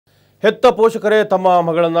ಹೆತ್ತ ಪೋಷಕರೇ ತಮ್ಮ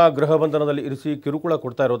ಮಗಳನ್ನ ಗೃಹ ಬಂಧನದಲ್ಲಿ ಇರಿಸಿ ಕಿರುಕುಳ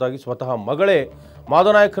ಕೊಡ್ತಾ ಇರೋದಾಗಿ ಸ್ವತಃ ಮಗಳೇ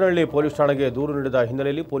ಮಾದನಾಯಕನಹಳ್ಳಿ ಪೊಲೀಸ್ ಠಾಣೆಗೆ ದೂರು ನೀಡಿದ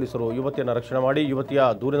ಹಿನ್ನೆಲೆಯಲ್ಲಿ ಪೊಲೀಸರು ಯುವತಿಯನ್ನು ರಕ್ಷಣೆ ಮಾಡಿ ಯುವತಿಯ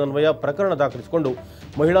ದೂರಿನನ್ವಯ ಪ್ರಕರಣ ದಾಖಲಿಸಿಕೊಂಡು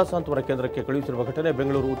ಮಹಿಳಾ ಸಾಂತ್ವನ ಕೇಂದ್ರಕ್ಕೆ ಕಳುಹಿಸಿರುವ ಘಟನೆ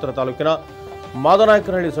ಬೆಂಗಳೂರು ಉತ್ತರ ತಾಲೂಕಿನ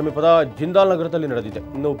ಮಾದನಾಯಕನಹಳ್ಳಿ ಸಮೀಪದ ಜಿಂದಾಲ್ ನಗರದಲ್ಲಿ ನಡೆದಿದೆ.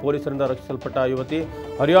 ಇನ್ನು ಪೊಲೀಸರಿಂದ ರಕ್ಷಿಸಲ್ಪಟ್ಟ ಯುವತಿ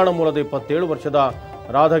ಹರಿಯಾಣ ಮೂಲದ 27 ವರ್ಷದ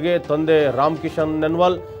ರಾಧಗೆ ತಂದೆ ರಾಮ್ ಕಿಶನ್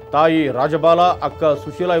ನೆನ್ವಾಲ್, ತಾಯಿ ರಾಜಬಾಲ, ಅಕ್ಕ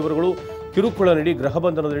ಸುಶೀಲಾ ಇವರುಗಳು ಕಿರುಕುಳ ನೀಡಿ ಗೃಹ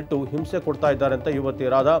ಬಂಧನದಲ್ಲಿಟ್ಟು ಹಿಂಸೆ ಕೊಡ್ತಾ ಇದ್ದಾರೆ ಅಂತ ಯುವತಿ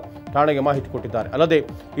ರಾಧಾ ಠಾಣೆಗೆ ಮಾಹಿತಿ ಕೊಟ್ಟಿದ್ದಾರೆ. ಅಲ್ಲದೆ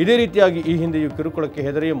ಇದೇ ರೀತಿಯಾಗಿ ಈ ಹಿಂದೆಯೂ ಕಿರುಕುಳಕ್ಕೆ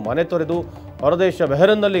ಹೆದರಿ ಮನೆ ತೊರೆದು ಹೊರದೇಶ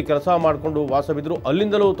ಬೆಹರನ್ನಲ್ಲಿ ಕೆಲಸ ಮಾಡಿಕೊಂಡು ವಾಸವಿದ್ರು,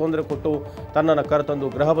 ಅಲ್ಲಿಂದಲೂ ತೊಂದರೆ ಕೊಟ್ಟು ತನ್ನನ್ನು ಕರೆತಂದು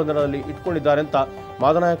ಗೃಹ ಬಂಧನದಲ್ಲಿ ಇಟ್ಕೊಂಡಿದ್ದಾರೆ ಅಂತ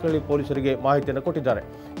ಮಾದನಾಯಕನಹಳ್ಳಿ ಪೊಲೀಸರಿಗೆ ಮಾಹಿತಿಯನ್ನು ಕೊಟ್ಟಿದ್ದಾರೆ.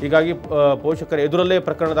 ಹೀಗಾಗಿ ಪೋಷಕರ ಎದುರಲ್ಲೇ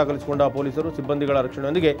ಪ್ರಕರಣ ದಾಖಲಿಸಿಕೊಂಡ ಪೊಲೀಸರು ಸಿಬ್ಬಂದಿಗಳ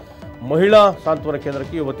ರಕ್ಷಣೆಯೊಂದಿಗೆ ಮಹಿಳಾ ಸಾಂತ್ವನ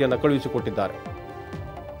ಕೇಂದ್ರಕ್ಕೆ ಯುವತಿಯನ್ನು ಕಳುಹಿಸಿಕೊಟ್ಟಿದ್ದಾರೆ.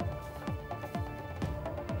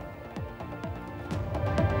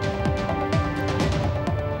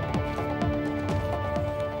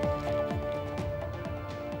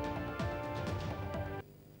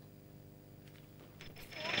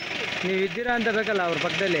 ನೀವು ಇದ್ದೀರಾ ಅಂತ ಬೇಕಲ್ಲ ಅವ್ರ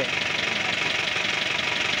ಪಕ್ಕದಲ್ಲಿ.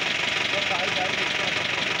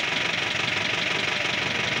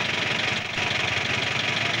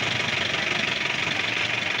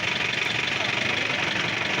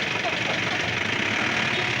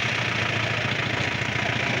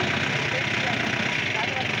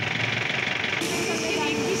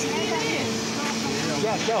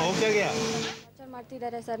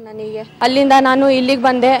 ಮಾಡ್ತಿದ್ದಾರೆ ಸರ್. ನನಗೆ ಅಲ್ಲಿಂದ ನಾನು ಇಲ್ಲಿಗೆ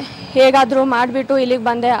ಬಂದೆ, ಹೇಗಾದರೂ ಮಾಡಿಬಿಟ್ಟು ಇಲ್ಲಿಗೆ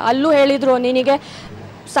ಬಂದೆ. ಅಲ್ಲೂ ಹೇಳಿದರು ನಿನಗೆ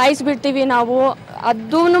ಸಾಯಿಸ್ಬಿಡ್ತೀವಿ ನಾವು,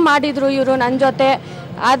 ಅದೂ ಮಾಡಿದರು ಇವರು ನನ್ನ ಜೊತೆ.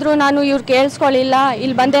 ಆದರೂ ನಾನು ಇವ್ರು ಕೇಳಿಸ್ಕೊಳ್ಳಿಲ್ಲ.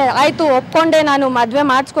 ಇಲ್ಲಿ ಬಂದೆ, ಆಯಿತು ಒಪ್ಕೊಂಡೆ, ನಾನು ಮದುವೆ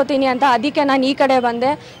ಮಾಡಿಸ್ಕೊತೀನಿ ಅಂತ. ಅದಕ್ಕೆ ನಾನು ಈ ಕಡೆ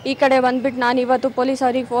ಬಂದೆ. ಈ ಕಡೆ ಬಂದುಬಿಟ್ಟು ನಾನು ಇವತ್ತು ಪೊಲೀಸ್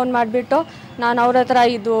ಅವ್ರಿಗೆ ಫೋನ್ ಮಾಡಿಬಿಟ್ಟು ನಾನು ಅವ್ರ ಹತ್ರ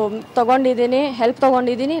ಇದು ತೊಗೊಂಡಿದ್ದೀನಿ, ಹೆಲ್ಪ್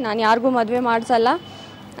ತೊಗೊಂಡಿದ್ದೀನಿ, ನಾನು ಯಾರಿಗೂ ಮದುವೆ ಮಾಡಿಸಲ್ಲ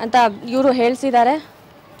ಅಂತ ಇವರು ಹೇಳ್ಸಿದ್ದಾರೆ.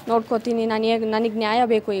 ನೋಡ್ಕೋತೀನಿ, ನನಗೆ ನ್ಯಾಯ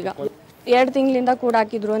ಬೇಕು. ಈಗ 2 ತಿಂಗಳಿಂದ ಕೂಡ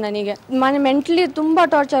ಹಾಕಿದ್ರು ನನಗೆ. ಮೆಂಟ್ಲಿ ತುಂಬ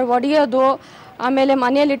ಟಾರ್ಚರ್, ಹೊಡೆಯೋದು, ಆಮೇಲೆ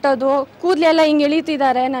ಮನೇಲಿಟ್ಟೋದು, ಕೂದಲೆಲ್ಲ ಹಿಂಗೆ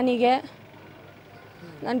ಎಳಿತಿದ್ದಾರೆ ನನಗೆ.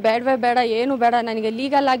 ನಾನು ಬೇಡವೇ ಬೇಡ, ಏನು ಬೇಡ, ನನಗೆ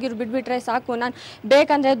ಲೀಗಲ್ ಆಗಿರು ಬಿಟ್ಬಿಟ್ರೆ ಸಾಕು. ನಾನು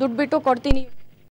ಬೇಕಂದರೆ ದುಡ್ಡು ಬಿಟ್ಟು ಕೊಡ್ತೀನಿ.